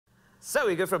So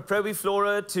we go from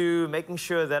Probiflora to making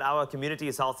sure that our community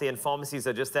is healthy, and pharmacies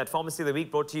are just that. Pharmacy of the Week,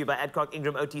 brought to you by Adcock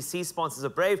Ingram OTC, sponsors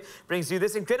of Brave, brings you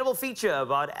this incredible feature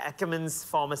about Ackerman's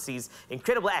pharmacies,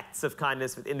 incredible acts of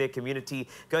kindness within their community,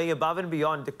 going above and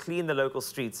beyond to clean the local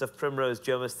streets of Primrose,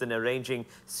 Germiston, arranging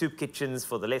soup kitchens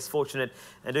for the less fortunate,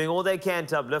 and doing all they can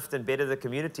to uplift and better the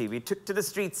community. We took to the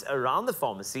streets around the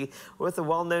pharmacy with the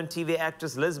well-known TV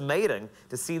actress Liz Mayring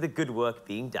to see the good work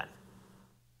being done.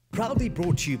 Proudly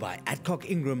brought to you by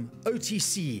Adcock Ingram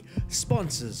OTC,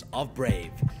 sponsors of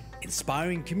Brave.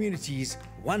 Inspiring communities,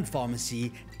 one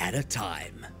pharmacy at a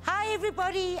time. Hi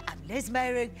everybody, I'm Liz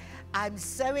Mayring. I'm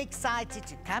so excited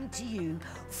to come to you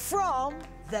from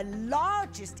the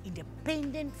largest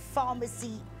independent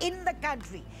pharmacy in the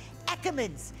country,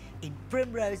 Ackerman's, in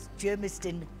Primrose,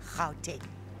 Germiston, Gauteng.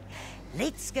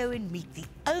 Let's go and meet the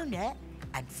owner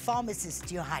and pharmacist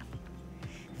Johan.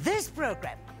 This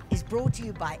program is brought to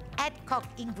you by Adcock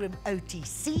Ingram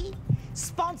OTC,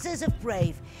 sponsors of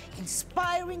Brave,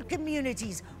 inspiring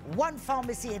communities, one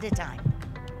pharmacy at a time.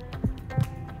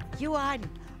 Johan,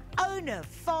 owner,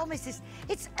 pharmacist,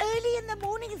 it's early in the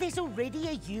morning, there's already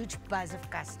a huge buzz of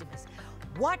customers.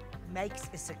 What makes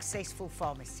a successful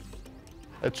pharmacy?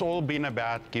 It's all been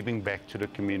about giving back to the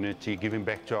community, giving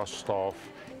back to our staff,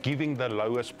 giving the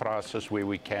lowest prices where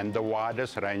we can, the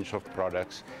widest range of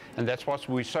products. And that's what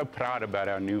we're so proud about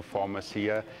our new pharmacy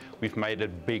here. We've made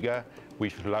it bigger,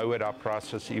 we've lowered our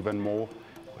prices even more.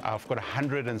 I've got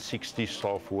 160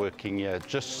 staff working here,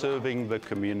 just serving the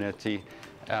community.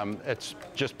 It's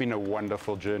just been a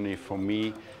wonderful journey for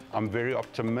me. I'm very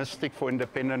optimistic for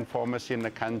independent pharmacy in the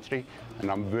country,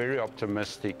 and I'm very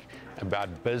optimistic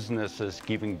about businesses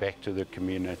giving back to the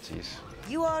communities.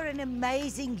 You are an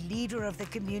amazing leader of the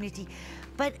community,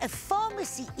 but a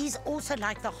pharmacy is also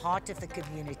like the heart of the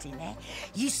community. Né?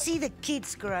 You see the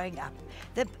kids growing up,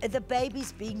 the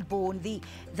babies being born, the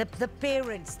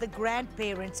parents, the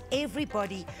grandparents,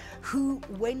 everybody who,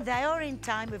 when they are in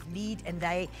time of need and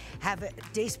they have a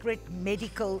desperate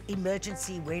medical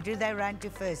emergency, where do they run to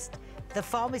first? The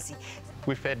pharmacy.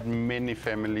 We've had many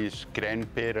families,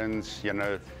 grandparents, you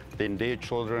know, then their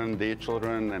children,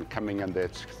 and coming and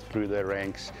that's through the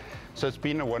ranks. So it's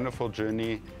been a wonderful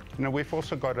journey. You know, we've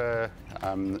also got a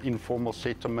informal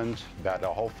settlement about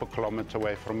a half a kilometre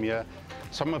away from here.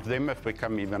 Some of them have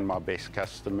become even my best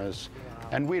customers. Wow.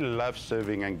 And we love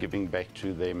serving and giving back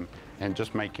to them and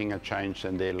just making a change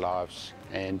in their lives.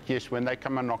 And yes, when they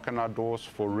come and knock on our doors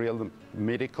for real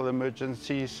medical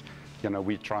emergencies, you know,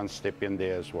 we try and step in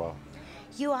there as well.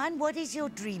 Johan, what is your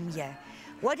dream here?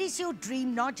 What is your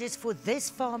dream, not just for this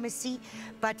pharmacy,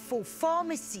 but for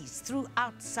pharmacies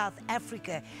throughout South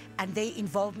Africa and their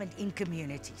involvement in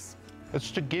communities? It's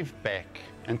to give back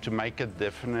and to make a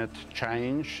definite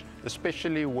change,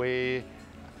 especially where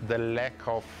the lack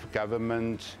of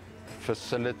government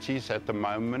facilities at the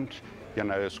moment, you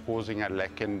know, is causing a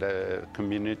lack in the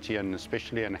community and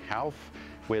especially in health,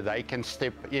 where they can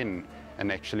step in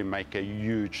and actually make a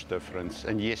huge difference.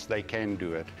 And yes, they can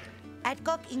do it.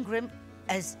 Adcock Ingram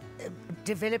has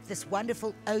developed this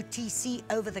wonderful OTC,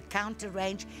 over-the-counter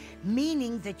range,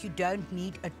 meaning that you don't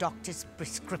need a doctor's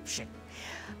prescription,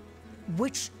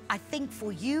 which I think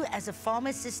for you as a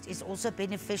pharmacist is also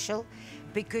beneficial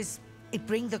because it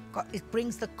brings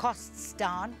the costs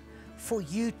down for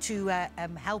you to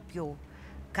help your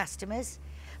customers.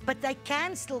 But they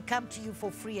can still come to you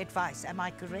for free advice, am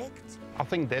I correct? I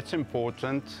think that's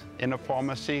important. In a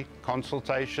pharmacy,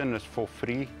 consultation is for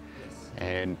free.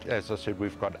 And as I said,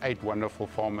 we've got 8 wonderful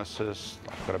pharmacists.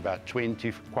 I've got about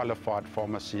 20 qualified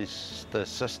pharmacist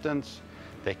assistants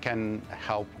that can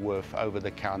help with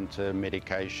over-the-counter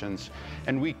medications.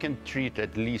 And we can treat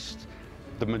at least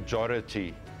the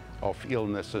majority of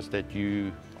illnesses that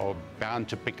you are bound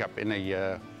to pick up in a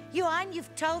year. Johan,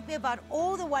 you've told me about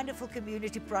all the wonderful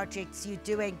community projects you're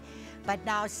doing, but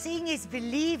now seeing is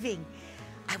believing.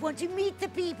 I want to meet the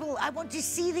people. I want to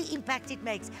see the impact it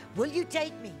makes. Will you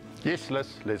take me? Yes,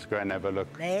 let's go and have a look.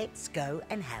 Let's go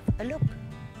and have a look.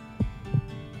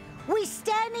 We're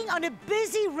standing on a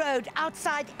busy road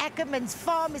outside Ackerman's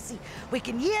pharmacy. We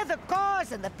can hear the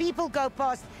cars and the people go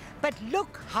past, but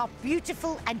look how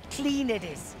beautiful and clean it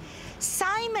is.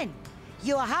 Simon,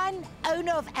 Johan,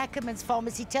 owner of Ackerman's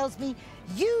pharmacy, tells me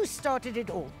you started it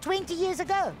all 20 years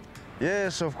ago.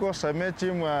 Yes, of course. I met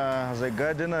him as a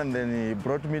gardener, and then he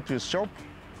brought me to his shop,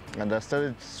 and I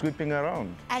started sweeping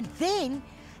around. And then,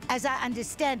 as I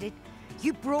understand it,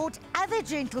 you brought other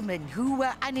gentlemen who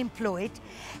were unemployed,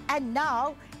 and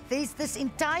now there's this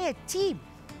entire team.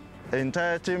 The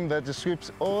entire team that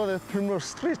sweeps all the Primrose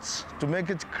streets to make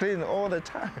it clean all the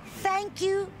time. Thank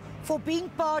you for being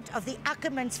part of the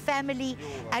Ackerman's family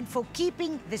and for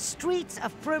keeping the streets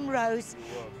of Primrose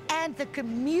and the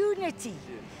community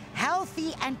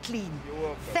healthy and clean.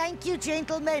 Thank you,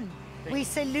 gentlemen. We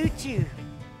salute you.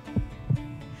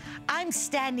 I'm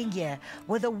standing here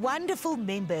with the wonderful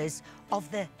members of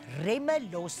the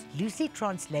Remelos, loosely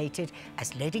translated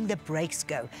as letting the brakes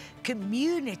go,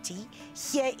 community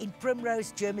here in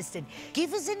Primrose, Germiston.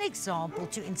 Give us an example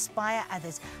to inspire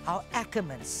others how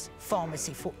Ackerman's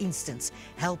pharmacy, for instance,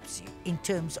 helps you in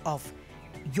terms of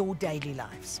your daily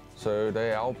lives. So they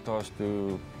helped us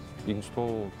to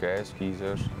install gas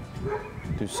geysers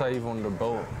to save on the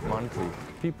bill monthly.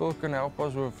 People can help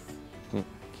us with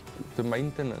the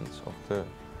maintenance of the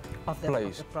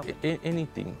place,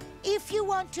 anything. If you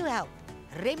want to help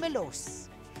Remelos,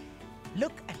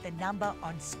 look at the number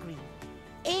on screen.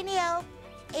 Any help,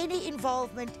 any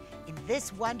involvement in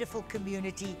this wonderful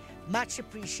community, much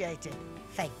appreciated.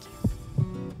 Thank you.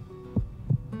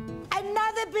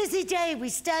 Another busy day. We're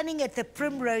standing at the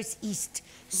Primrose East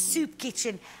Soup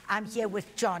Kitchen. I'm here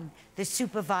with John, the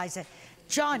supervisor.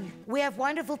 John, we have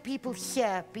wonderful people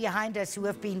here behind us who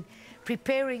have been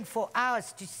preparing for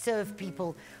hours to serve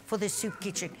people for the soup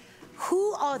kitchen.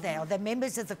 Who are they? Are they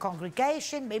members of the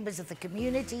congregation, members of the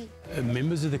community?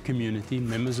 Members of the community,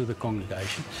 members of the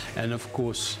congregation, and of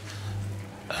course,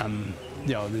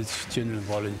 yeah, there's general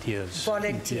volunteers.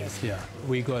 Volunteers. Yeah.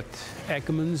 We got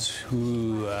Ackermans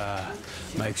who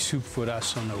make soup for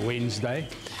us on a Wednesday,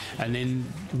 and then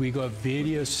we got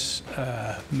various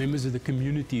members of the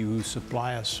community who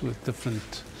supply us with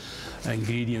different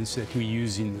ingredients that we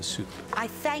use in the soup. I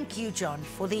thank you, John,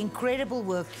 for the incredible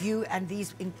work you and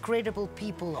these incredible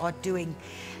people are doing.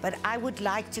 But I would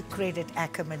like to credit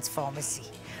Ackerman's Pharmacy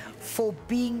for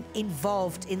being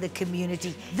involved in the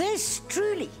community. This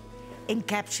truly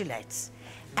encapsulates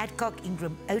Adcock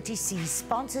Ingram OTC,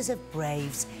 sponsors of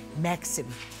Brave's maxim,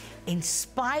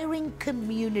 inspiring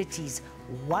communities,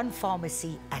 one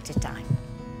pharmacy at a time.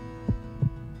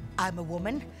 I'm a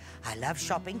woman. I love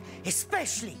shopping,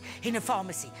 especially in a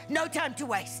pharmacy. No time to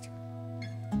waste.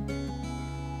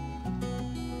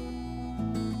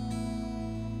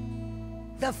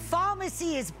 The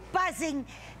pharmacy is buzzing.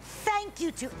 Thank you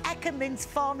to Ackerman's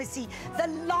Pharmacy, the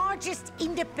largest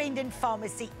independent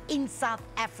pharmacy in South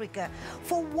Africa,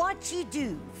 for what you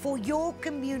do for your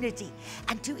community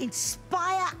and to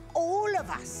inspire all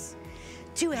of us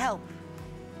to help.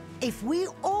 If we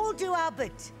all do our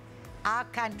bit, our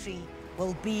country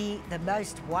will be the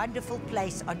most wonderful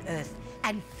place on earth.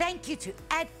 And thank you to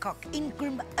Adcock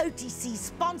Ingram OTC,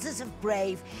 sponsors of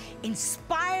Brave,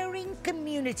 inspiring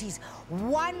communities,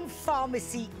 one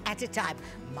pharmacy at a time.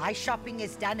 My shopping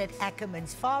is done at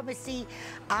Ackerman's Pharmacy.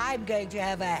 I'm going to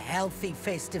have a healthy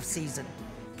festive season.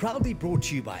 Proudly brought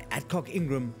to you by Adcock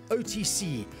Ingram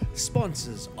OTC,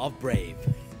 sponsors of Brave,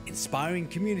 inspiring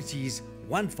communities,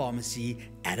 one pharmacy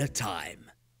at a time.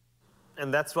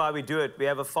 And that's why we do it. We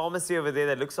have a pharmacy over there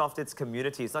that looks after its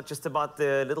community. It's not just about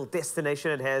the little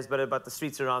destination it has, but about the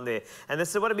streets around there. And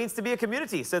this is what it means to be a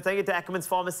community. So thank you to Ackerman's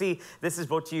Pharmacy. This is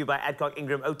brought to you by Adcock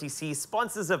Ingram OTC,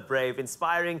 sponsors of Brave,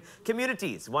 inspiring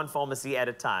communities, one pharmacy at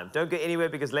a time. Don't go anywhere,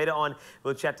 because later on,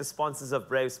 we'll chat to sponsors of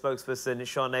Brave spokesperson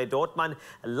Shanae Dortman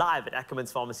live at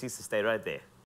Ackerman's Pharmacy, so stay right there.